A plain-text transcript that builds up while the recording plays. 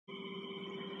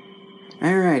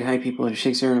Alright, hi people, it's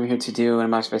Shakespeare, and I'm here to do an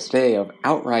unboxing today of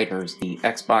Outriders, the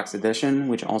Xbox edition,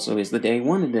 which also is the Day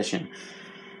 1 edition.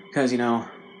 Because, it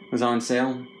was on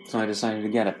sale, so I decided to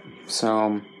get it.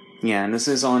 So, yeah, and this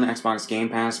is on Xbox Game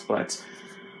Pass, but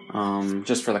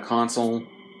just for the console.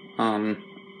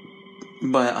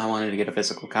 But I wanted to get a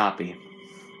physical copy.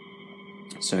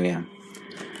 So, yeah.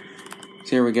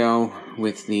 So here we go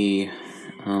with the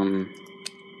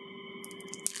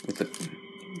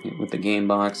game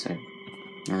box,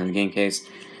 or the game case,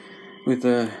 with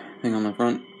the thing on the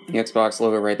front, the Xbox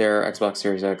logo right there, Xbox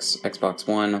Series X, Xbox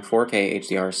One, 4K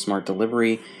HDR Smart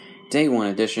Delivery, Day 1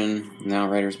 Edition, the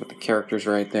Outriders with the characters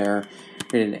right there,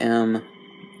 rated M,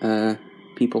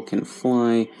 People Can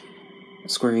Fly,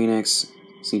 Square Enix,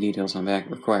 see details on back,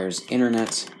 requires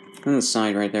internet, and the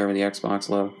side right there with the Xbox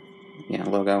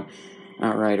logo,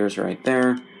 Outriders right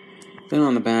there. Then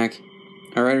on the back,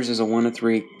 Outriders is a 1 to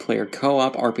 3 player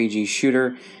co-op RPG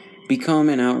shooter. Become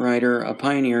an outrider, a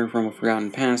pioneer from a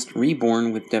forgotten past,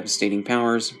 reborn with devastating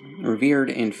powers. Revered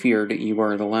and feared, you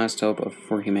are the last hope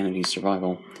for humanity's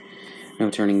survival. No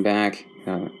turning back.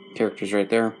 Characters right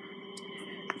there.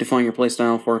 Define your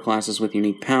playstyle, 4 classes with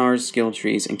unique powers, skill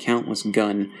trees, and countless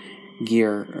gun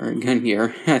gear.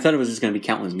 I thought it was just going to be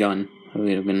countless gun. That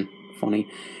would have been funny.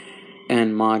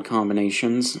 And mod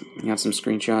combinations. Got some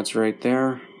screenshots right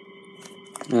there.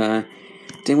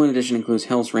 Day 1 edition includes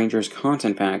Hell's Rangers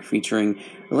content pack featuring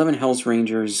 11 Hell's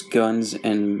Rangers guns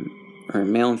and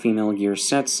male and female gear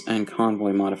sets and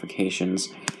convoy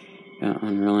modifications.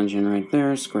 Unreal Engine right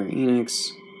there, Square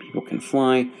Enix, People Can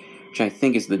Fly, which I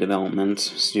think is the development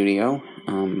studio.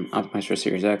 Optimized for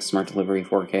Series X, Smart Delivery,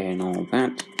 4K, and all of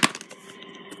that.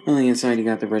 On the inside, you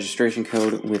got the registration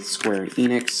code with Square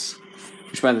Enix,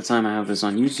 which by the time I have this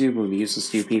on YouTube will be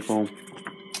useless to you people.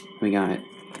 We got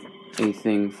a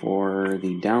thing for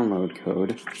the download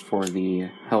code for the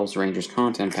Hell's Rangers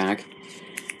content pack.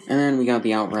 And then we got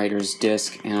the Outriders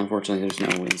disc, and unfortunately there's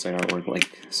no inside artwork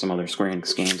like some other Square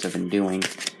Enix games have been doing.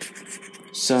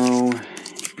 So,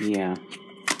 yeah.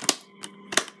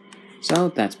 So,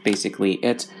 that's basically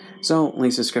it. So,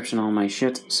 links in the description on all my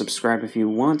shit. Subscribe if you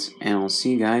want, and I'll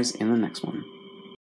see you guys in the next one.